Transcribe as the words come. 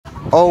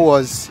How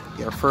was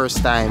your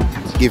first time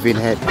giving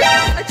head?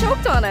 I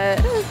choked on it.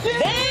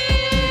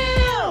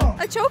 Damn!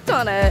 I choked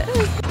on it.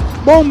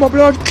 Bomba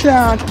blood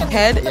clot.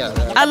 Head?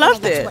 Yeah, I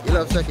loved it. You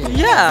love sucking?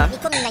 Yeah.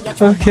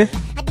 Okay.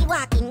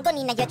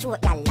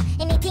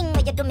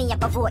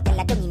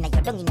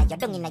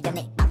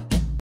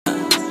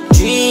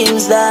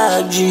 Dreams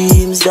dog,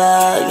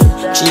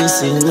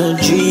 chasing the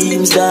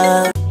dreams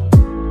dog.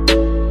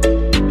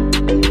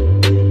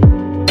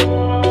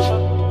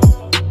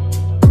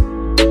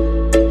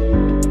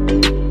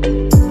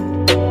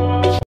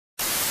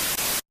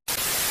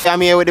 I'm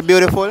here with the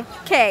beautiful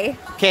K.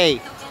 K.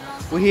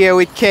 We're here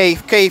with K.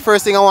 K,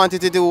 first thing I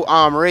wanted to do,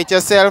 rate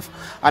yourself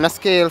on a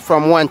scale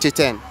from 1 to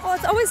 10. Well,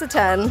 it's always a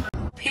 10.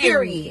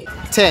 Period.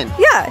 10.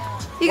 Yeah.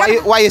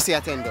 Why you say a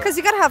 10 though? Because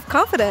you gotta have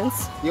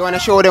confidence. You want to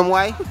show them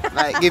why?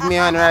 Like, give me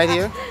a hand right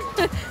here.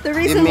 The Give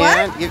reason me a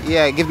why?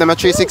 hand. Give them a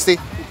 360.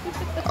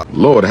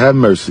 Lord have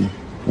mercy.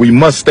 We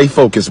must stay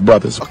focused,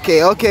 brothers.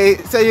 Okay.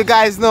 So you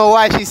guys know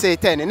why she say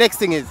 10. The next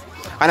thing is,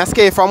 on a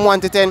scale from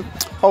 1 to 10,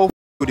 how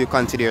would you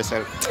consider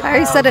yourself? I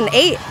already said an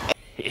 8.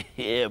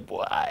 Yeah,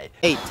 boy.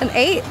 8. An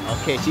 8.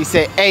 Okay, she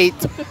said 8.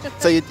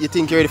 So you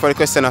think you're ready for the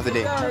question of the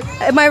day?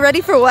 Am I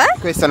ready for what?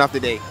 Question of the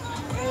day.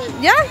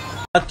 Yeah.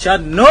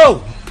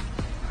 No!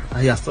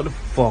 I asked the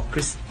fuck,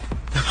 Chris.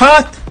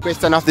 What?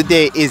 Question of the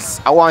day is,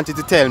 I want you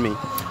to tell me,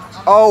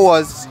 how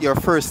was your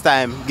first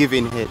time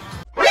giving head?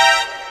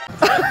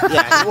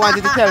 Yeah, you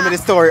wanted to tell me the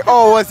story.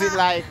 How was it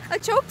like? I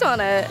choked on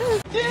it.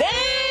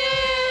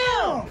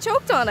 Damn!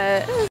 Choked on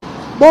it.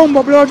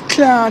 Bomba blood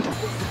clot.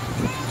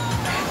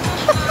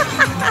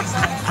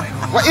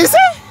 What you say?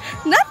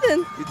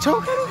 Nothing. You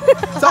choking?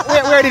 So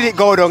where did it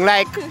go down?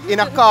 Like in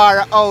a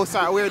car? Oh,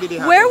 sorry. Where did it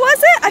happen? Where was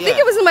it? I think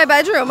Yeah. it was in my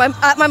bedroom. I'm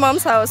at my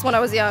mom's house when I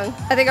was young.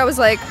 I think I was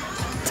like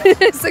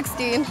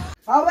 16.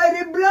 How about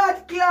the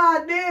blood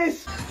clot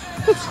this?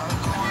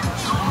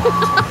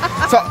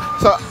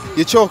 So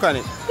you choke on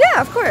it.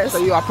 Yeah, of course. So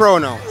you are pro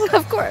now.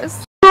 Of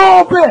course.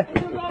 Prove it!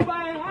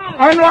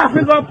 I know I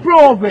to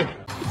prove it.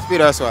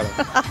 Speed or swallow.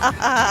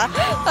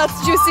 That's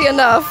juicy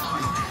enough.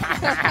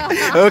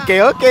 Okay.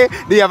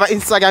 Do you have an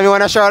Instagram you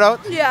want to shout out?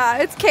 Yeah,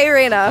 it's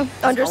KReyna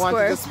I want you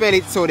 _. to spell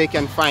it so they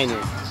can find you.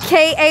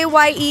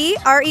 KAYEREYNA_.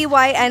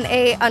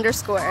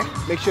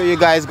 Make sure you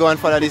guys go and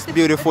follow this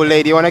beautiful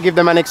lady. You want to give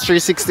them an next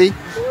 360?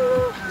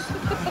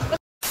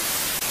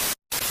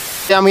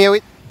 Yeah, I'm here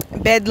with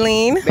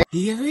Bedlean.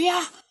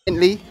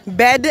 Bentley.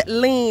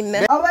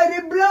 Bedlean. How about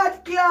the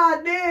blood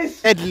clot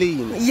this?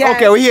 Bedlean. Yes.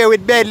 Okay, we're here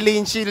with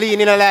Bedlean. She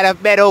leaning a lot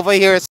of bed over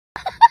here.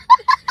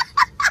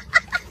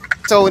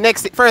 So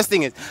first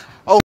thing is,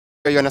 how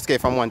are you on a scale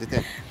from 1 to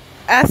 10?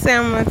 I say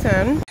I'm a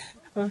 10.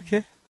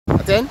 Okay. A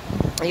 10?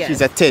 Yeah.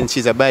 She's a 10.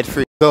 She's a bad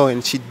freak.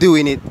 Going. She's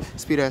doing it.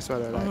 Speed or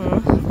swallow. Like.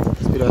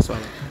 Speed or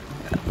swallow.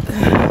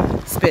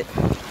 Spit.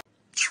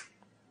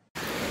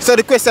 So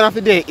the question of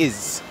the day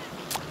is,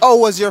 how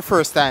was your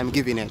first time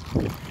giving it?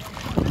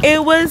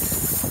 It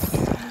was...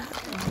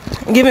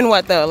 Giving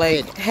what though?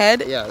 Like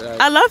head? Yeah,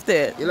 right. I loved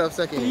it. You love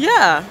sucking it?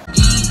 Yeah.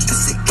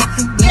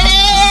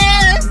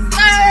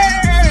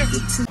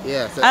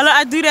 Yeah. So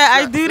I do that.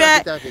 I do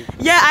that. Slap it.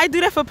 Yeah, I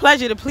do that for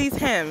pleasure to please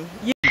him.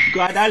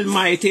 God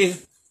Almighty,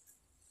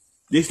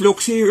 this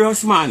looks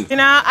serious, man. You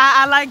know,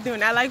 I like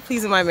doing it. I like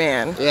pleasing my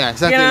man. Yeah,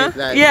 sucking You know? it.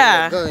 Like,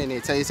 Yeah. Go in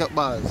it. So you suck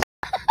balls.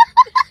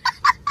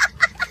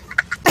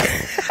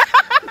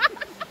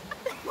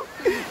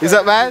 Is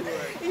that bad?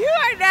 You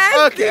are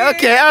nasty.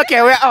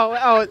 Okay. We're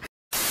out.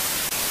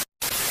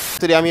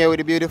 Today I'm here with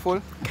the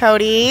beautiful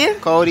Cody.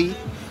 Cody.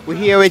 We're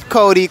here with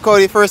Cody.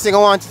 Cody, first thing I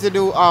want you to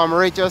do,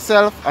 rate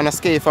yourself on a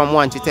scale from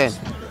 1 to 10.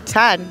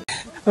 10.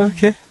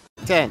 Okay.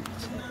 10.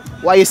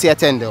 Why you say a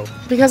 10 though?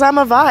 Because I'm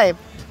a vibe.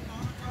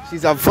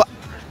 She's a vibe.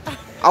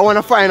 I want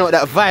to find out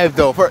that vibe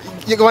though.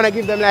 You want to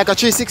give them like a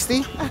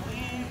 360?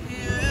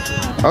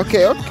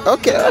 Okay.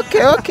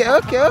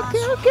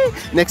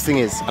 Next thing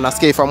is, on a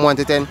scale from 1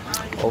 to 10,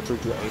 how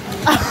freaky are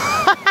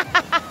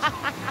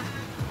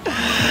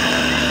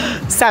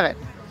you? 7.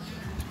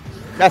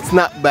 That's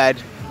not bad.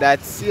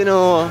 That's,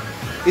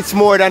 it's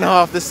more than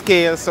half the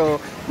scale.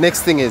 So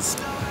next thing is,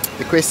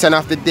 the question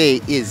of the day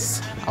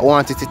is, I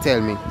want you to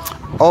tell me,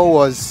 how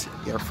was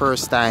your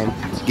first time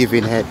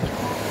giving head?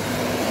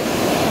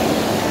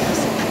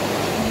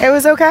 It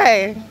was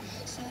okay.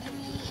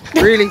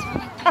 Really?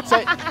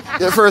 So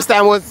your first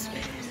time was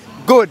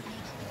good?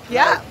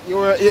 Yeah.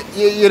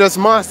 You just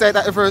mastered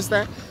that the first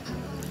time?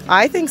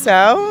 I think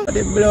so.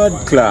 The blood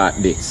clot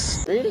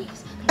this. Really?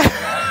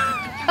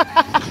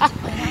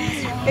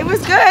 It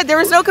was good. There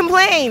was no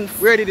complaints.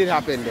 Where did it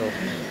happen though?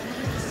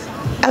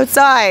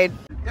 Outside.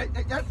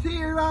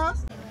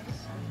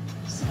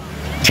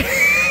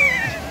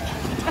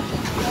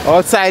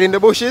 Outside in the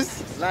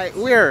bushes? Like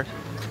where?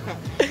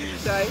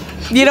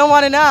 You don't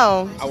want to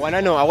know. I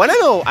wanna know. I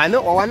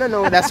wanna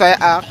know. That's why I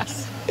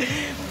asked.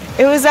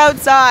 It was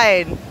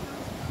outside.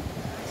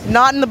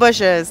 Not in the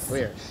bushes.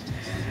 Where?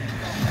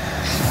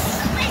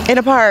 In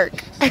a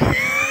park.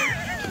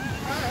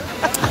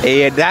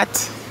 Hey,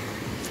 that.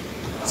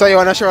 So you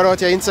wanna shout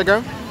out your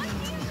Instagram?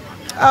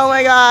 Oh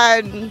my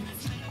God.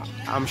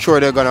 I'm sure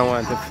they're gonna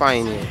want to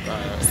find you.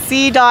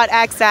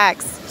 C.XX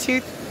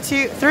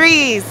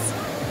 223s.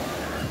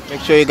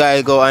 Make sure you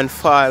guys go and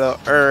follow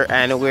her,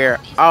 and we're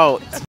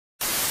out.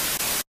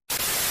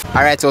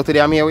 Alright, so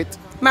today I'm here with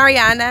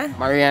Mariana.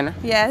 Mariana.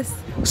 Yes.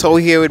 So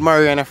we're here with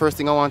Mariana. First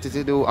thing I wanted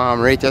to do,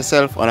 rate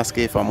yourself on a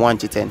scale from 1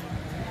 to 10.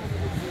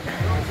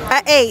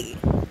 An 8.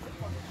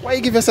 Why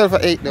you give yourself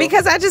an 8 though?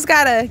 Because I just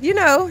gotta, you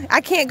know,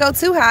 I can't go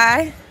too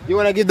high. You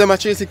wanna give them a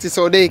 360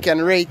 so they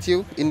can rate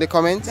you in the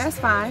comments? That's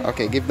fine.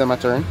 Okay, give them a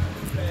turn.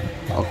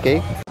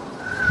 Okay.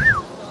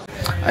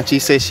 And she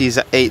says she's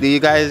an 8. Do you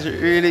guys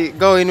really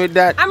go in with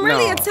that? I'm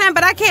really a 10,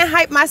 but I can't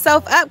hype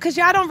myself up because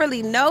y'all don't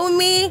really know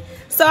me.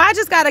 So I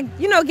just gotta,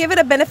 you know, give it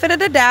a benefit of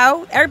the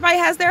doubt. Everybody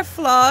has their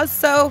flaws,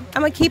 so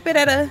I'm gonna keep it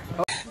at a...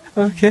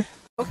 Okay.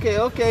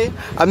 Okay.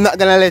 I'm not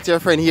gonna let your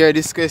friend hear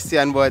this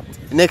question, but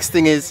next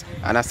thing is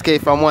on a scale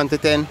from 1 to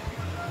 10.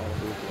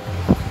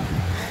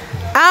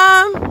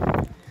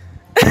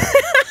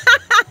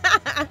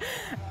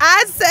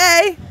 I'd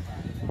say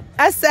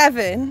a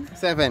 7.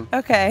 7.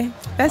 Okay,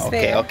 that's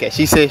fair. Okay.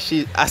 She says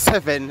she's a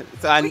 7.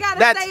 So and We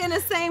gotta stay in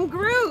the same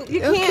group.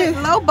 You can't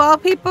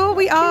lowball people.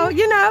 We all,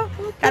 you know,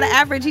 gotta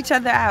average each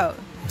other out.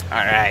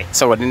 Alright,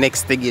 so the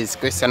next thing is,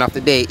 question of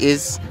the day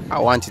is, I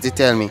want you to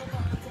tell me,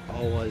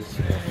 how was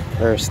your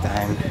first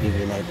time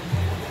giving it?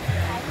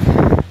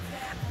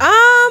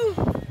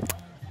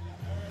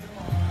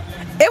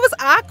 It was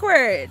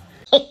awkward.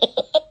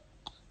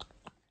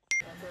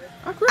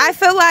 I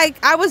feel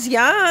like I was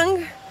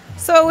young,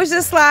 so it was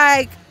just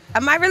like,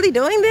 am I really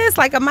doing this?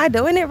 Like, am I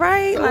doing it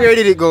right? So like, where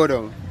did it go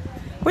down?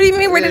 What do you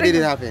mean? Where did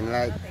it happen?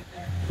 Like,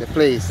 the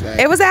place? Like,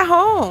 It was at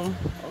home.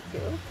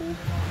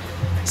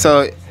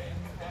 so,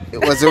 it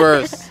was the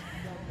worst?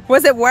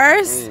 Was it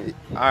worse?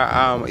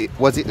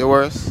 Was it the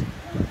worst?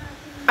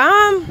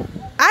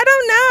 I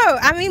don't know.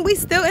 I mean, we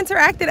still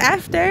interacted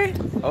after.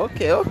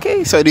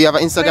 Okay. So do you have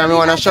an Instagram you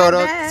want to shout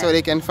out so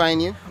they can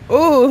find you?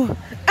 Ooh.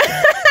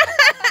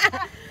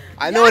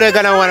 I know they're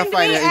going to want to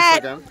find your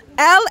Instagram.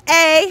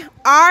 LAREINE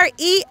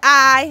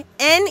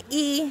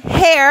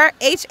hair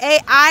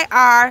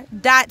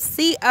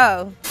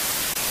HAIR.co.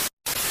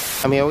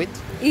 I'm here with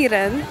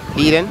Eden.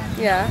 Eden.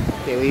 Yeah.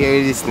 Okay, we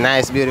hear this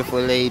nice, beautiful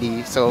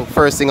lady. So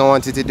first thing I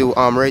wanted to do,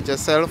 rate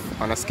yourself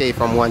on a scale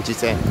from 1 to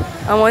 10.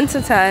 A 1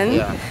 to 10.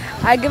 Yeah.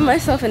 I give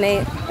myself an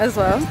 8 as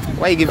well.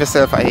 Why you give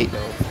yourself an 8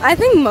 though? I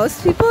think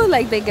most people,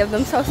 like, they give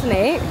themselves an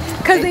 8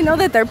 because they know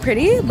that they're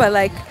pretty, but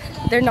like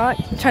they're not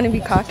trying to be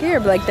cocky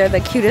or like they're the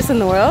cutest in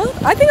the world.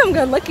 I think I'm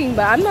good looking,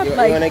 but I'm not You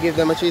like... want to give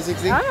them a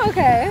 360? I'm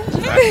okay.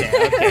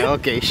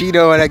 Okay. She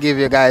don't want to give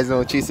you guys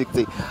no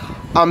 360.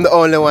 I'm the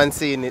only one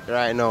seeing it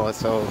right now,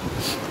 so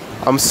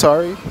I'm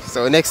sorry.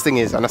 So next thing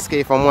is, on a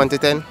scale from 1 to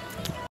 10?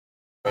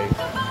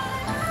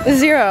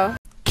 0.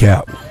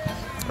 Cap.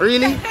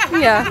 Really?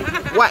 Yeah.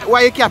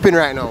 Why are you capping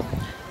right now?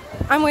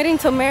 I'm waiting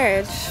till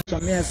marriage. So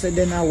me I said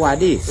then what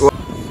this?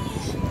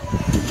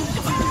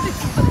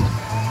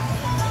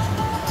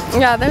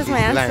 Yeah, there's my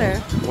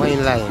answer. Why are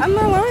you lying? I'm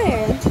not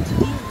lying.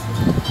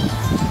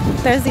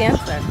 There's the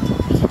answer.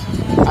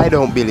 I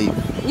don't believe.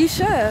 You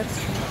should.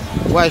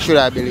 Why should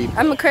I believe?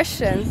 I'm a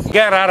Christian.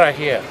 Get out of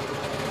here.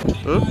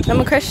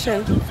 I'm a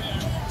Christian.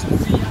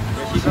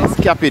 She's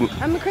capping.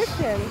 I'm a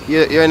Christian.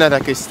 You're not a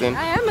Christian.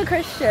 I am a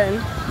Christian.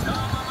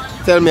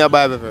 Tell me a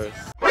Bible verse.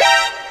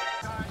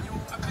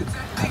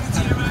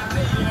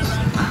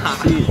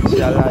 She's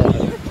a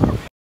liar.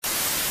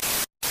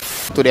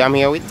 Today I'm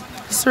here with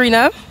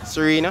Serena.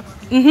 Serena.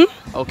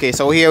 Okay,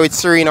 so we're here with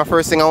Serena.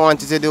 First thing I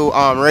wanted to do,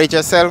 rate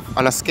yourself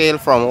on a scale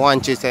from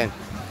 1 to 10.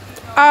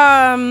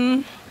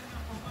 I'll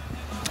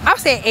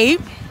say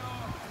 8.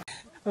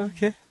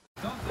 Okay.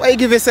 Why you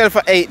give yourself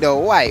an 8 though?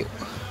 Why?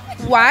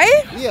 Why?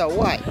 Yeah,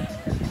 why?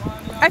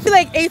 I feel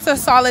like 8's a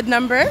solid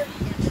number.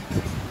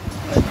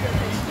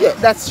 Yeah,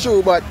 that's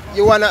true, but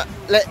you wanna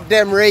let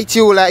them rate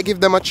you, like give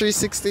them a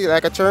 360,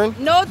 like a turn?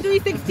 No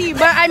 360,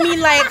 but I mean,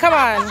 like, come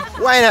on.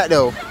 Why not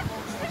though?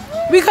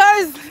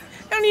 Because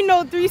I don't need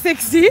no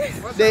 360.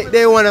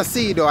 They wanna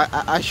see though.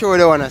 I sure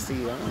they wanna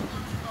see. Huh?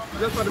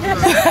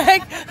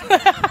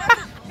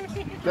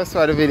 Just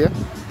for the video.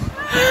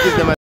 Give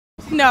them a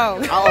No.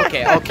 Oh,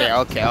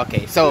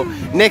 okay. So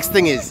next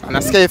thing is, on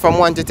a scale from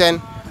 1 to 10.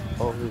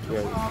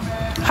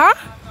 Huh?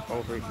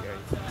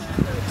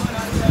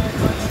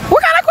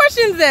 What kind of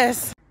question is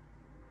this?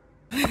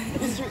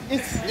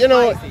 It's you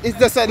know, it's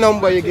just a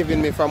number you're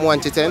giving me from 1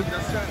 to 10.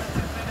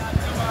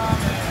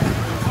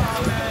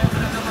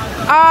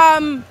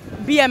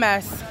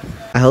 BMS.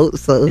 I hope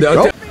so.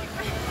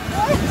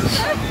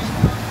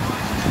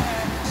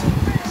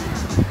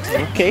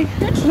 Okay.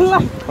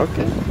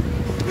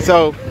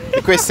 So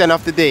the question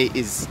of the day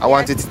is, I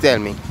want you to tell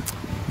me,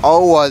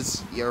 how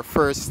was your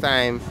first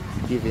time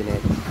giving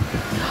it?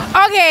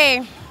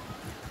 Okay.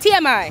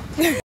 TMI.